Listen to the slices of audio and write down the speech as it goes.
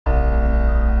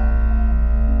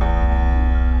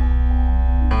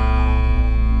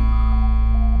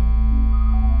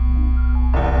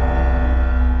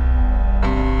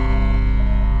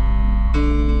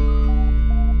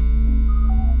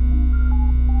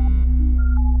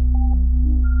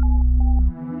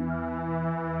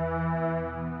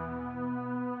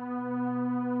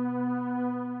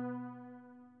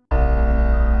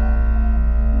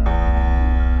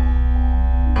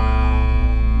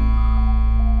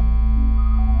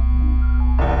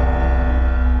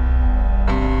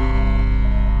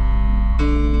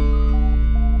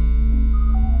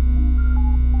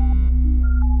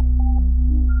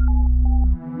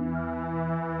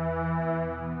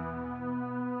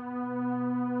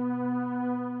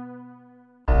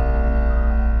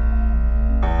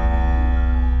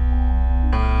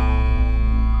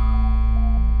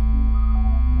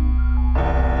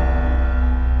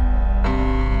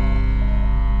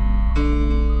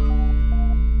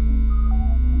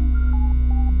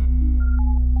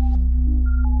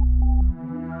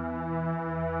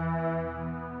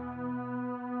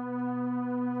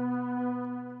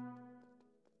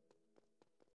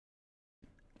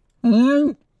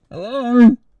Hello?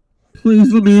 Hello?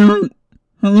 Please let me out.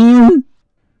 Hello?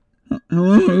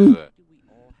 Hello?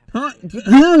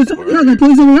 Hello? Somebody out there,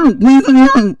 please let me out. Please let me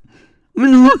out. I'm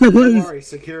in the locker, please. Don't worry,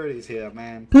 security's here,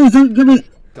 man. Please don't give me...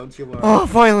 Don't you worry. Oh,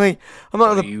 finally! I'm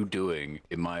out of What the... are you doing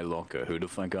in my locker? Who the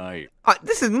fuck are you?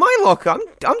 This is my locker.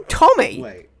 I'm Tommy.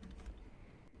 Wait.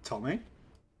 Tommy?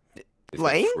 Is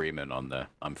Lane? there Freeman on there?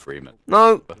 I'm Freeman.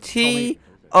 No, Tommy.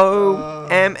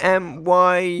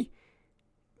 Tommy.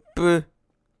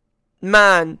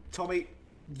 Man. Tommy,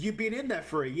 you've been in there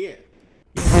for a year.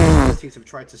 Authorities have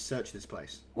tried to search this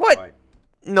place. What? Right.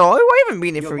 No, I haven't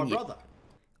been here You're for my a year. brother.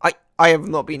 I have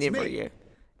not been It's here for a me. year.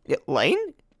 Yeah, Lane?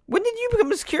 When did you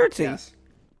become a security? Yes.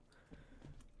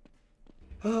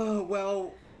 Oh,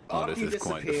 well, Oh, after this you is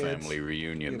quite the disappeared, family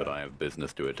reunion, you but know. I have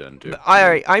business to attend to.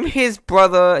 Alright, I'm his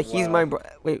brother. He's my Wow. brother.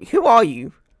 Wait, who are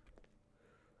you?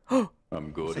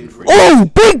 I'm Gordon Say- Freeman. Oh,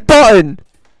 big button!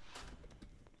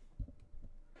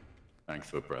 Thanks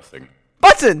for pressing.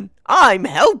 Button! I'm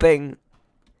helping.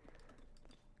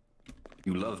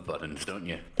 You love buttons, don't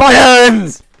you?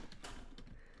 Buttons!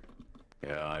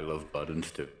 Yeah, I love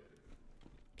buttons too.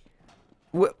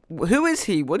 Who is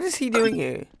he? What is he doing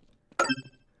here?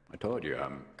 I told you,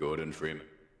 I'm Gordon Freeman.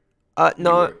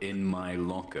 No. You were in my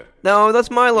locker. No,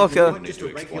 that's my locker. Just a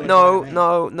regular No, guy,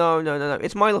 man. no.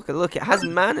 It's my locker. Look, it has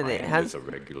man in it. It I'm has. just a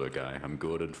regular guy. I'm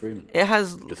Gordon Freeman. It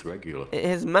has. Just regular. It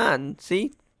has man.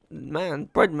 See, man,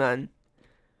 Breadman.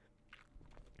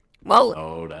 Well,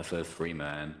 Oh, that says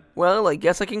Freeman. well, I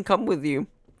guess I can come with you,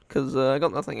 cause I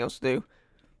got nothing else to do.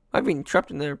 I've been trapped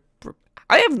in there.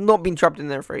 I have not been trapped in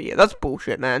there for a year. That's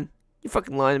bullshit, man. You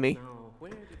fucking lying to me,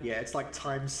 Yeah, it's like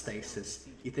time stasis.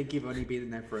 You think you've only been in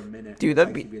there for a minute. dude. It's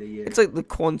That'd be. actually been a year. It's like the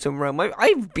quantum realm.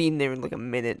 I've been there in like a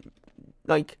minute,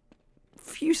 like,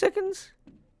 few seconds.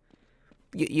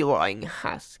 You're lying.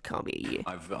 Can't be a year.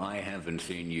 I haven't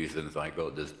seen you since I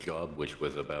got this job, which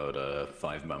was about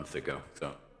 5 months ago.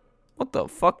 So What the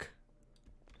fuck?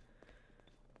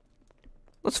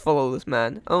 Let's follow this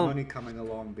man. I'm Oh, only coming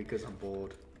along because I'm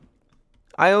bored.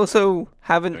 I also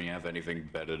haven't. don't you have anything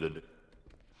better to do?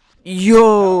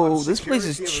 Yo, I'm this place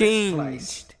has security of this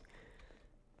place. changed.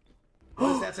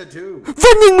 What is that to do?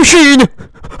 Vending machine!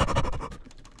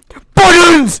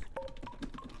 Buttons!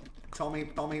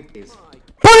 Tommy, please.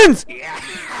 Buttons!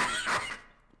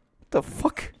 The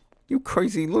fuck? You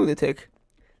crazy lunatic.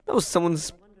 That was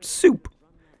someone's soup.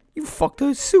 You fucked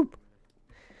her soup.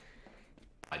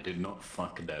 I did not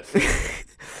fuck that.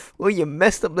 Well, you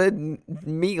messed up that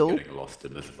meal. Getting lost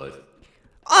in this place.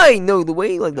 I know the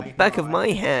way like the I back know, of my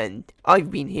hand. I've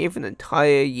been here for an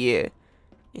entire year.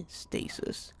 In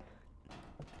stasis.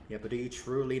 Yeah, but do you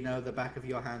truly know the back of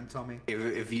your hand, Tommy?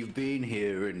 If you've been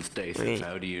here in stasis, Wait.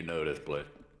 how do you know this place?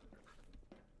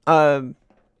 I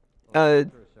Hey,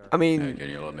 mean, can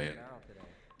you let me in?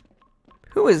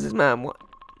 who is this man? What?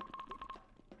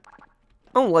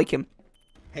 I don't like him.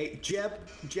 Hey, Jeb,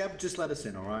 just let us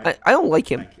in, alright? I don't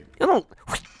like him. Thank you. I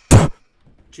don't.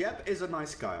 Jeb is a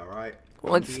nice guy, alright?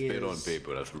 What? He Spit on is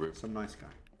people, that's rude. some nice guy.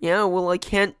 Yeah, well, I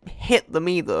can't hit them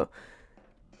either.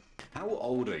 How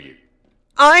old are you?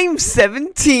 I'm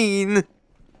 17.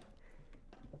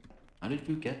 How did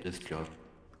you get this job?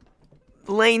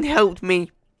 Lane helped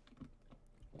me.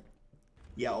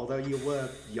 Yeah, although you were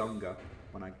younger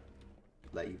when I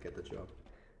let you get the job.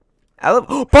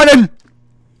 Button!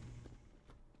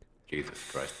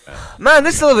 Jesus Christ, man. Man,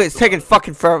 this elevator's taking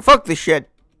fucking forever. Fuck this shit.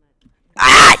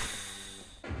 Ah!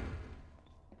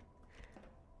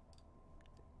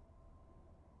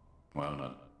 Well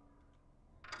done.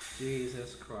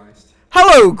 Jesus Christ.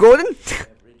 Hello, Gordon.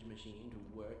 Bridge machine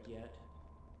to work yet?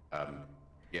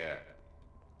 Yeah.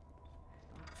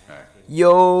 Alright.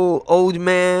 Yo, old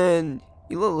man.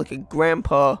 You look like a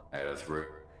grandpa. Hey, that's rude.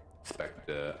 Respect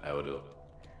the elderly.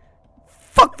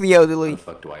 Fuck the How elderly. the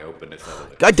fuck do I open this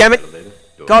elevator? God damn it. Elevator?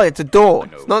 Door. God, it's a door. I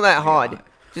know. It's not that Yeah, hard.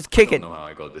 Just kick I it. don't know how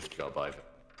I got this job either.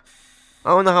 I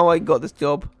don't know how I got this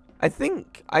job. I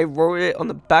think I wrote it on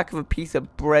the back of a piece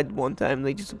of bread one time.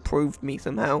 They just approved me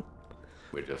somehow.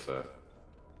 We're just a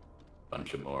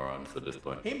bunch of morons at this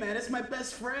point. Hey man, it's my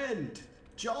best friend,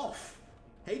 Joff.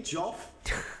 Hey Joff.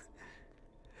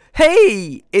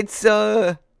 Hey, it's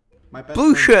My best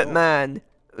blue friend, shirt Joff. man.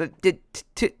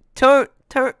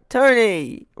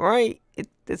 Tony, right?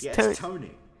 It's Yeah, Tony. it's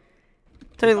Tony.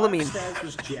 Tony, let me. Upstairs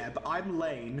was Jeb, I'm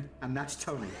Lane, and that's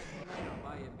Tony.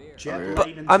 Jeb, But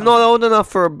Lane, and I'm Tony. not old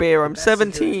enough for a beer. I'm best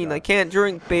security 17. guard. I can't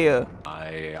drink beer.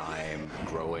 I am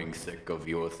growing sick of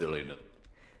your silliness.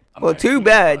 I'm Well, too actually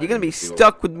bad. You're trying gonna be to feel-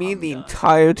 stuck with me I'm the done.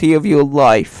 entirety of your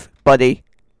life, buddy.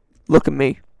 Look at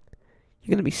me.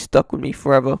 You're gonna be stuck with me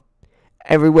forever.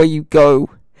 Everywhere you go,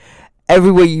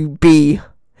 everywhere you be,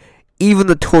 even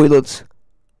the toilets,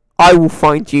 I will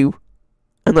find you,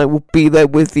 and I will be there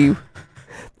with you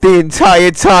the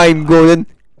entire time, Gordon.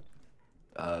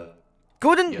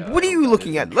 Gordon, Yeah, what I are hope you that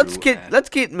looking at? isn't Let's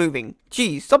true, get moving.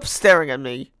 Jeez, stop staring at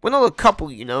me. We're not a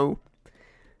couple, you know.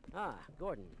 Ah,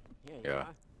 Gordon. Here you Yeah. are.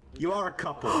 You are a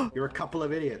couple. You're a couple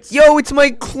of idiots. Yo, it's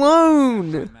my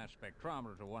clone. Mass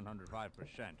spectrometer to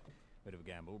 105%. Bit of a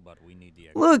gamble, but we need the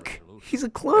Look, expert solution. he's a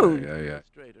clone. Yeah.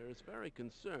 Administrator is very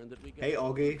concerned that we get Hey,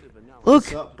 Augie. exclusive analysis. Look.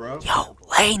 What's up, bro? Yo,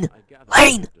 Lane. I gather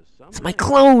Lane. there's some It's my way to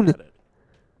clone. get it.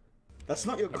 That's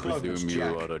not your I clone, that's presume you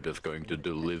Jack. lot are just going to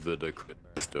deliver the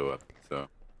crystal, so...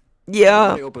 Yeah.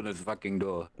 Somebody open this fucking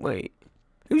door. Wait,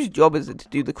 whose job is it to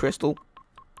do the crystal?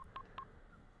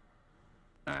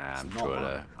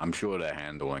 I'm sure they're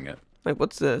handling it. Wait,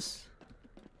 what's this?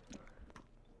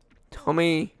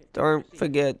 Tommy, don't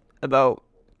forget about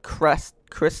Crystal.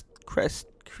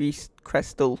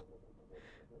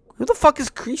 Who the fuck is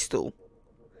Crystal?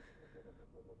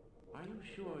 Are you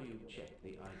sure you checked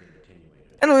the item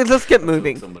attenuator? Anyways, let's get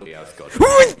moving. Somebody else got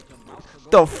What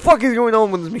the fuck is going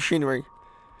on with this machinery?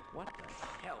 What the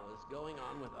hell is going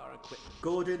on with our equipment?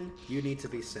 Gordon, you need to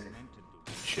be safe.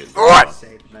 shit. What?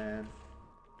 Safe, man.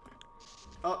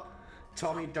 Oh,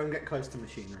 Tommy, don't get close to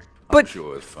machinery. I'm But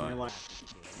sure it's You fine. know what?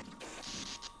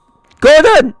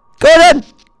 Gordon,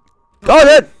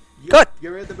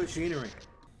 You're in the machinery.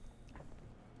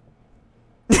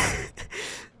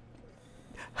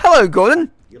 Hello,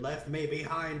 Gordon. You left me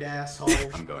behind, asshole.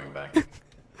 I'm going back.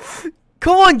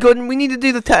 Come on, Gordon. We need to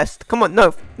do the test. Come on,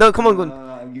 no, come on,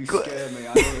 Gordon. You scared me.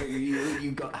 I don't,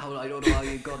 you got how I don't know how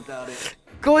you got down it.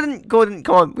 Gordon,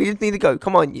 come on. We just need to go.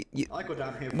 Come on. I go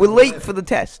down here. We're late for the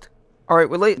test. All right,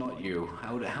 we're late. Not you.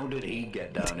 How did he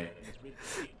get down it?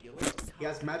 He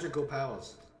has magical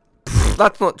powers.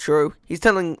 That's not true. He's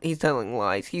telling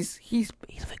lies. He's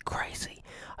a bit crazy.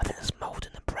 I think there's mold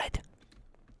in the bread.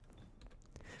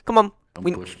 Come on.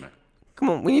 Don't push me. Come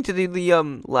on. We need to do the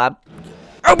lab.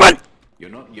 Open. You're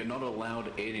not allowed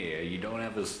in here. You don't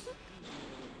have this.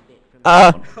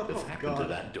 Uh, What's happened to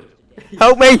that door?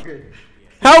 help me.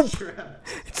 Help.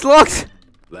 It's locked.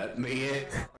 Let me in.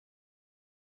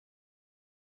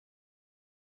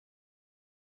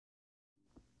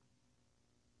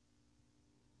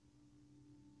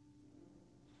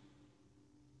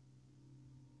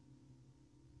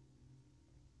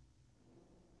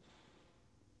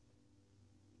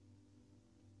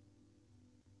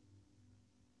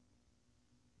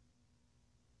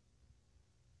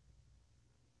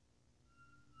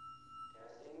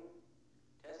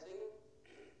 Testing.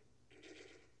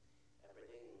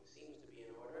 Everything seems to be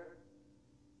in order.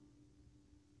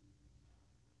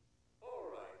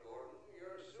 All right, Gordon.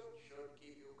 Your suit should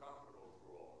keep you comfortable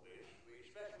through all this. The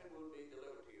specimen will be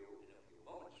delivered to you in a few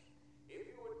moments. If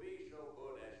you would be so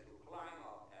good as to climb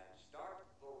up and start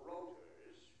the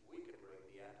rotors, we can bring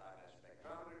the anti-mass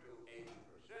spectrometer to 80%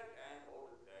 and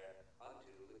hold it there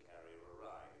until the carrier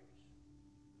arrives.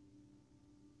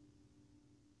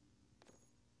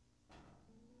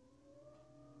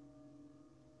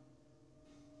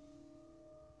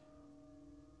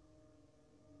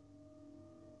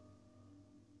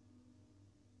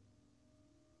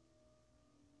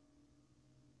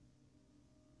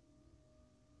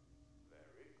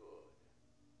 Very good.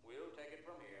 We'll take it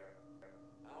from here.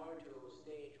 Power to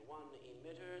stage 1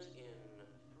 emitters in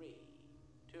 3,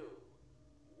 2,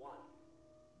 1.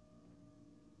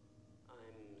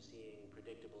 I'm seeing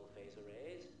predictable phase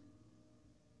arrays.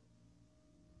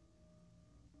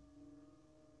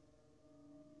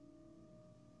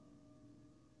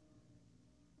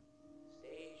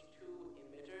 Stage 2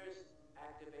 emitters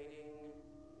activating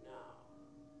now.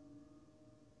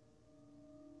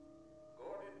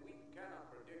 Gordon, we cannot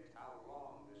predict how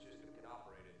long the system can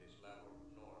operate at this level,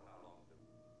 nor how long the...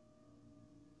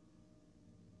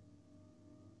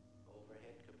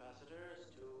 Overhead capacitors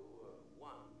to 105%.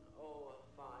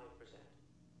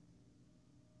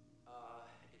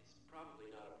 It's probably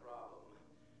not a problem.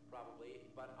 Probably,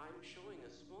 but I'm showing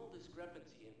a small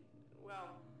discrepancy in...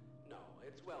 Well, no,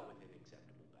 it's well within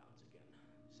acceptable bounds again.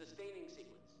 Sustaining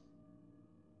sequence.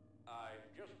 I've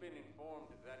just been informed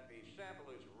that the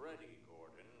sample is ready,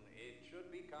 Gordon. It should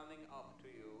be coming up to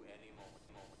you any moment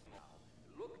now.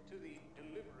 Look to the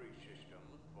delivery system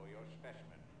for your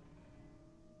specimen.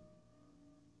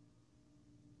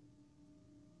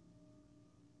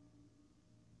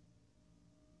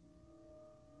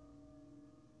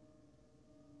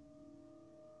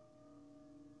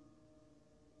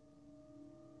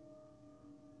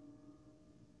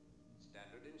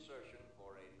 Standard insertion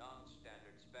for a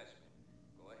non-standard specimen.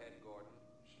 Go ahead, Gordon.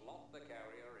 Slot the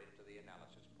carrier into the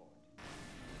analysis port.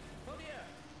 Cody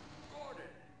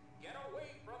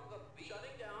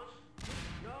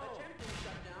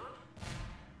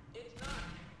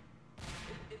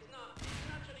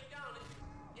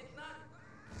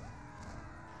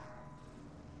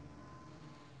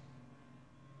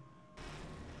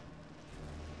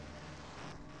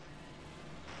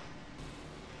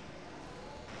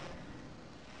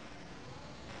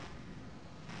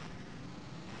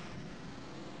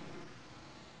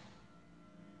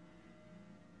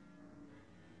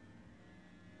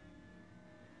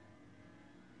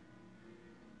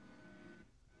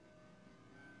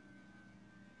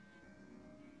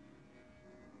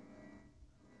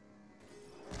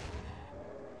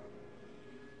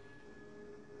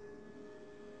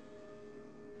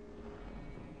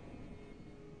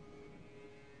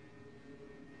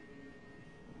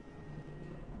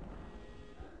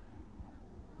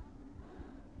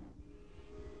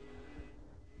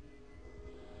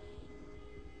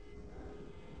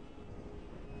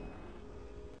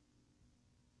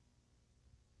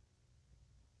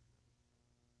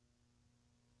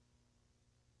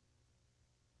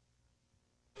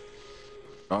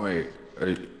Tommy,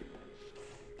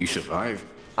 you survived?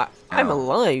 I'm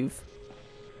alive.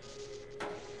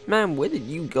 Man, where did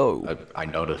you go? I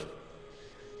noticed.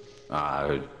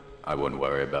 I wouldn't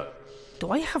worry about it.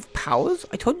 Do I have powers?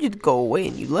 I told you to go away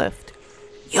and you left.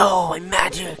 Yo, I'm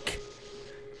magic.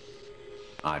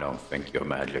 I don't think you're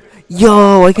magic.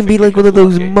 Yo, I can be like one of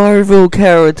those lucky. Marvel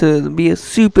characters and be a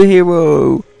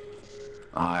superhero.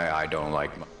 I don't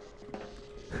like.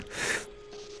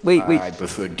 Wait. I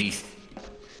prefer DC.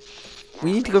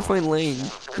 We need to go find Lane.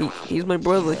 He's my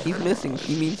brother. He's missing.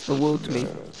 He means the world to me.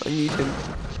 I need him.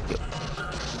 Yo.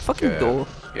 Fucking door.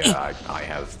 Yeah, I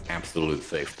have absolute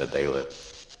faith that they live.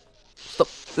 Stop.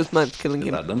 This man's killing Is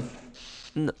him. that them?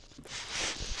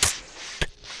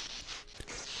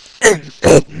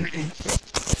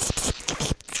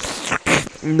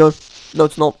 No. No,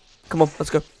 it's not. Come on, let's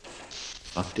go.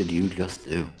 What did you just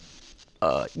do?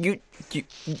 You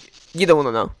don't want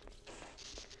to know.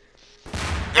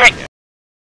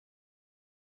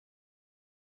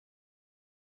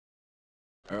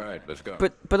 Alright, let's go.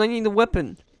 But I need a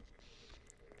weapon.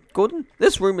 Gordon,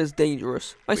 this room is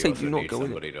dangerous. I say also do not need go in it.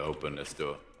 somebody to open this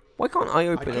door. Why can't I I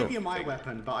open give it? you my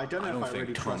weapon, but I don't I know don't if I really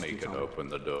think trust Tommy you, can Tom. open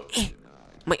the door.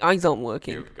 My eyes aren't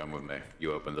working. You come with me.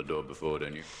 You opened the door before,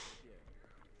 didn't you?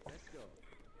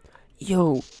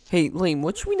 Yo, hey Lane,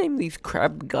 what should we name these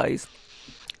crab guys?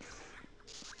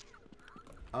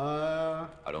 I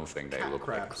don't think they Cat look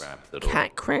crabs. like crabs at all.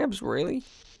 Cat crabs, really?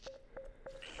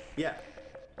 Yeah.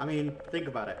 I mean, think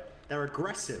about it. They're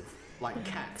aggressive, like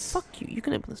cats. Fuck you, you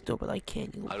can open this door, but I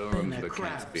can't. You I little don't bitch. remember They're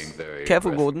cats crabs. being very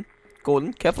Careful, aggressive. Gordon.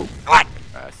 Gordon, careful.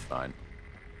 That's fine.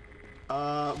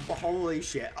 Holy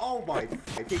shit. Oh my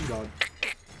fucking god.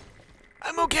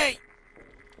 I'm okay.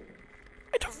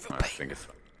 I don't feel I pain. think it's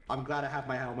fine. I'm glad I have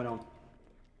my helmet on.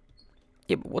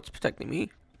 Yeah, but what's protecting me?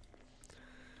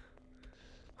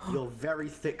 Your very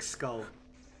thick skull.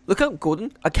 Look out,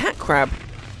 Gordon. A cat crab.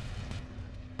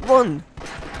 Run.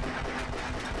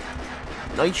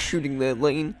 Nice shooting there,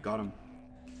 Lane. Got him.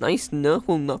 Nice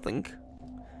or nothing.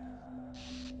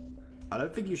 I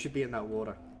don't think you should be in that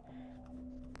water.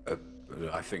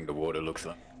 I think the water looks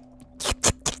like.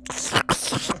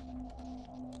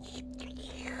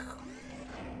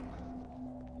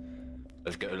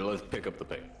 Let's go. Let's pick up the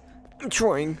pace. I'm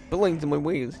trying, but Lane's in my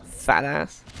way, his fat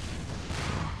ass.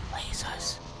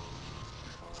 Lasers.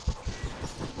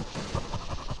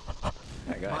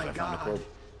 Hey guys, My I found a God. quote.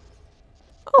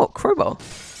 Oh, crowbar.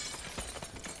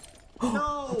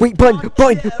 No! Wait, bun.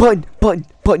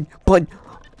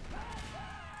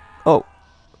 Oh.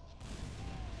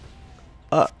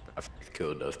 I've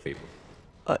killed those people.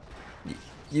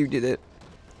 You did it.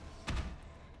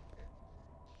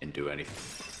 Didn't do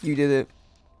anything. You did it.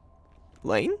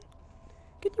 Lane?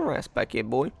 Get your ass back here,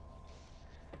 boy.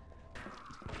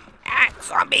 Ah,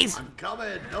 zombies! I'm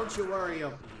coming. Don't you worry.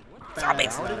 You Zombies.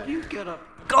 badass about it. You get up.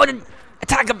 Gordon,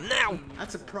 attack him now!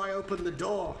 That's a pry open the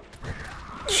door.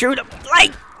 Shoot him!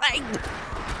 Lane!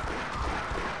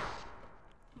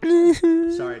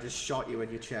 Sorry, I just shot you in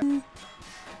your chest.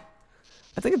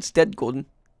 I think it's dead, Gordon.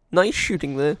 Nice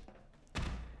shooting there.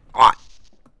 Ah!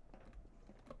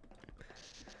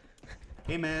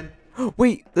 Hey man,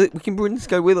 Wait, we can bring this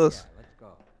guy with us.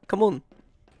 Come on.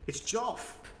 it's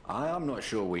Joff. I'm not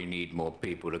sure we need more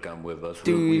people to come with us.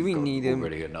 Dude, We've we got need him.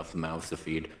 already enough mouths to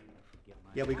feed.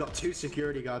 Yeah, we got 2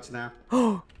 security guards now.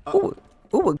 Ooh,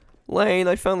 Lane,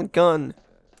 I found a gun.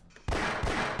 Oh,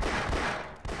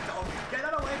 get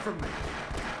that away from me.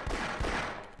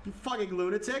 You fucking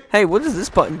lunatic. Hey, what does this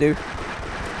button do?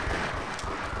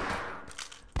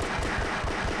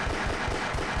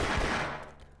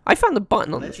 I found a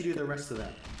button I'll on let this. you do the rest of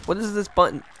that. What is this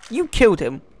button? You killed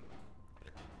him.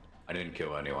 I didn't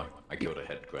kill anyone. I killed a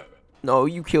head crab. No,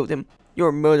 you killed him. You're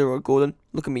a murderer, Gordon.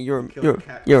 Look at me. You're Killed a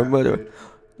cat a crab, murderer. dude.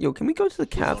 Yo, can we go to the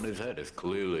What's cab? on his head is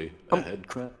clearly a head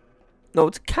crab. No,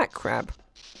 it's a cat crab.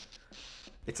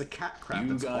 It's a cat crab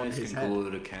You that's on guys his can head. call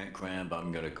it a cat crab.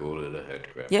 I'm gonna call it a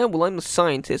head crab. Yeah, well, I'm a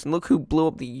scientist, and look who blew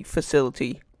up the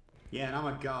facility. Yeah, and I'm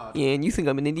a god. Yeah, and you think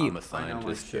I'm an idiot. I'm a I know my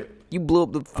scientist too. shit. You blew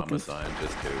up the I'm a fucking...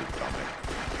 scientist too, Tommy.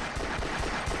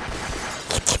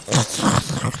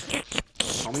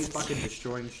 Tommy's fucking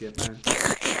destroying shit, man.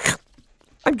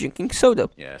 I'm drinking soda.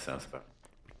 Yeah, sounds fair.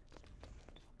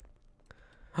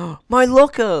 My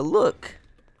locker, look.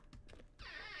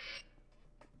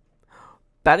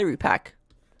 Battery pack.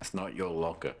 That's not your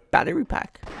locker. Battery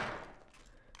pack.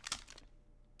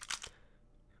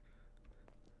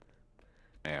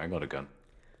 Hey, I got a gun.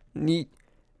 Neat.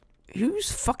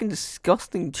 Whose fucking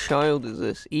disgusting child is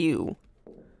this? Ew.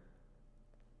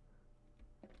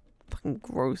 Fucking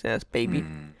gross ass baby.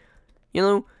 You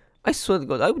know, I swear to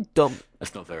God, I would dump.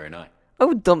 That's not very nice. I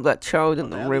would dump that child in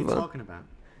What the the hell are you river. talking about?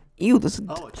 Ew, this is...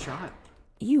 Oh, a child.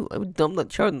 Ew, I would dump that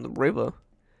child in the river.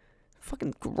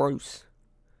 Fucking gross.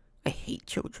 I hate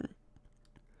children.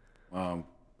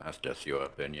 That's just your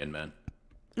opinion, man.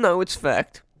 No, it's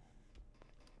fact.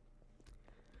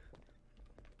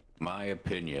 My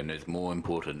opinion is more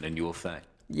important than your fact.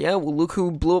 Yeah, well, look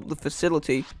who blew up the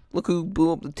facility. Look who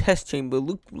blew up the test chamber.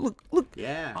 Look.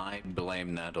 Yeah. I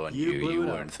blame that on You you. blew You it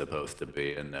up. weren't supposed to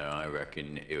be in there. I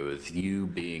reckon it was you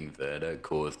being there that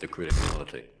caused the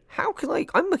criticality. How can I...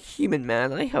 I'm a human,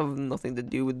 man. I have nothing to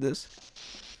do with this.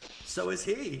 So is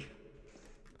he.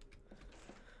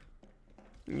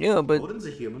 Yeah, but... Gordon's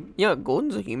a human. Yeah,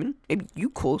 Gordon's a human. Maybe you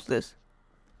caused this.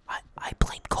 I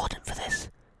blame Gordon for this.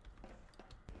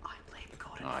 I blame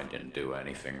Gordon. I didn't do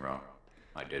anything wrong.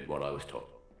 I did what I was told.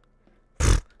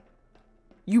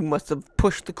 You must have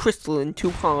pushed the crystal in too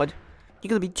hard. You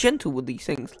gotta be gentle with these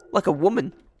things, like a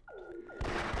woman.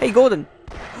 Hey, Gordon.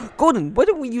 Gordon, why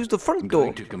don't we use the front I'm door?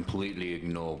 going to completely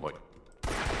ignore what...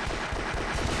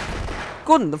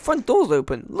 Gordon, the front door's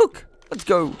open. Look, let's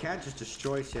go. You can't just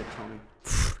destroy shit, Tommy.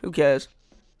 Who cares?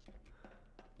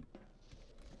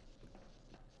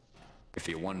 If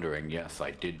you're wondering, yes,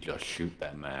 I did just shoot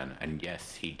that man, and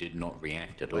yes, he did not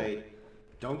react at all. Wait.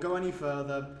 Don't go any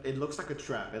further. It looks like a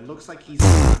trap. It looks like he's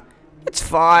It's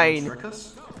fine. trick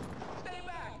us.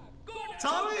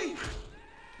 Tommy!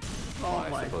 Oh I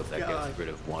my suppose that god. gets rid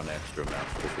of one extra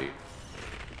mouth to feed.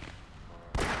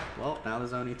 Well, now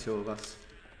there's only two of us.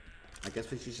 I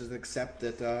guess we should just accept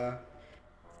that,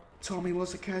 Tommy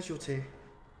was a casualty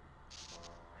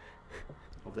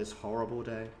of this horrible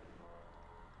day.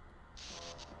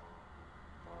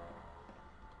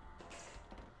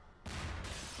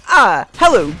 Ah,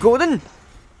 hello, Gordon.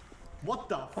 What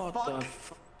the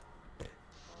fuck?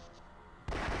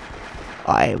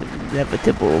 I am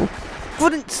inevitable.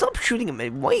 Gordon, stop shooting at me.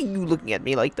 Why are you looking at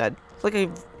me like that? Like I...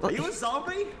 Are you a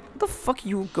zombie? What the fuck are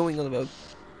you going on about?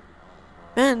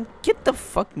 Man, get the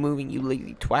fuck moving, you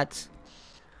lazy twats.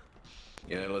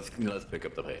 Yeah, let's pick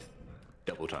up the pace.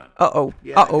 Double time. Uh-oh.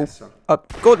 Yeah, I Uh-oh. guess so.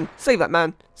 Gordon, save that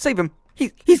man. Save him.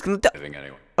 He's gonna die. Living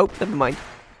anyway. Oh, never mind.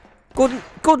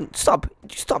 Gordon, stop.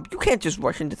 Stop. You can't just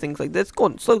rush into things like this.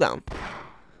 Gordon, slow down.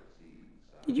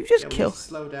 Did you just Yeah, kill?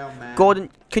 slow down, man. Gordon,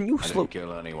 can you I slow... didn't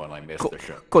kill anyone, I missed the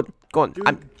shot. Gordon, Dude,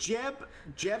 I'm...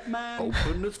 Jeb, man.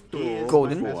 Open this door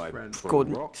Gordon. before I Gordon. throw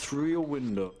Gordon. rocks through your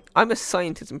window. I'm a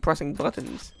scientist and pressing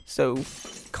buttons, so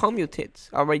calm your tits,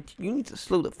 alright? You need to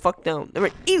slow the fuck down. There are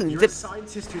aliens You're a that...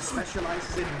 scientist who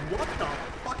specializes in what the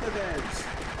fuck are those?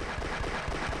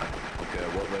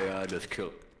 Okay, what they are, just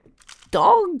kill.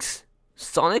 Dogs?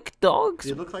 Sonic dogs?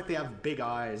 They look like they have big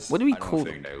eyes. What do we I call don't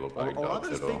them? think they look Or, like or are dogs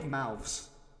those at all. big mouths?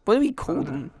 What do we call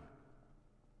them?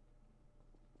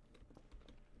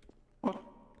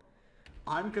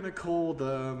 I'm gonna call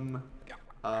them,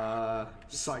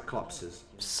 Cyclopses.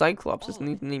 Cyclops is a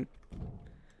name.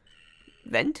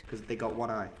 Vent? Because they got one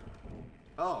eye.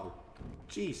 Oh,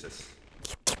 Jesus.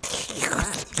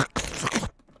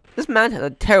 This man had a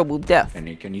terrible death.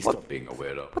 Can you stop being a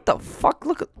weirdo? What the fuck?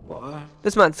 Look at... What?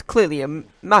 This man's clearly a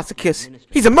masochist.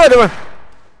 He's a murderer!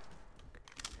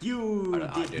 You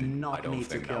I did not don't need to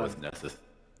think that kill was him.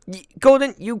 necessary.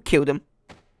 Gordon, you killed him.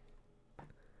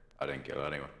 I didn't kill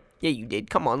anyone. Yeah, you did.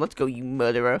 Come on, let's go, you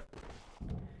murderer.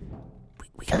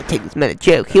 We gotta take this man to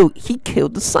jail. He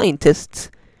killed the scientists.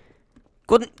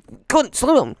 Gordon,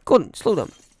 slow down. Gordon, slow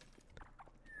down.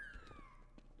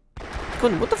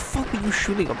 Gordon, what the fuck were you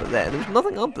shooting up there? There was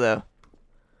nothing up there.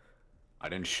 I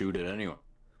didn't shoot at anyone.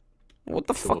 What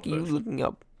the Still fuck up are you there. looking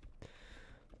up?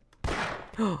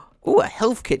 Oh, a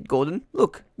health kit, Gordon.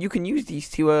 Look, you can use these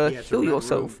to Yeah, it's a heal red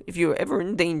yourself room. if you're ever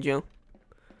in danger.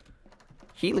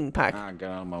 Healing pack. Ah,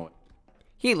 get out of my way.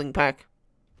 Healing pack.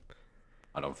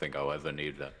 I don't think I'll ever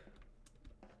need that.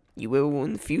 You will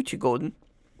in the future, Gordon.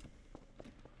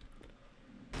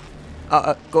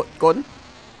 Gordon?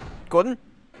 Gordon?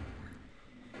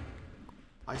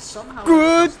 I somehow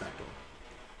Good. pressed that door.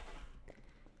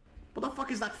 What the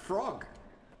fuck is that frog?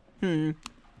 It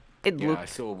Yeah, looked... I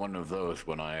saw one of those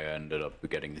when I ended up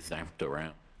getting zapped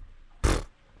around.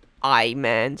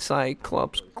 Man,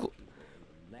 Cyclops.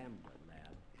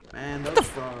 Man, those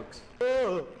frogs.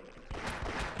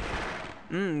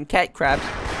 Cat crabs.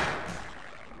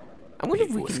 I wonder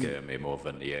if we People can... scare me more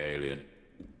than the alien.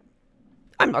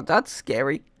 I'm not that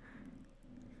scary.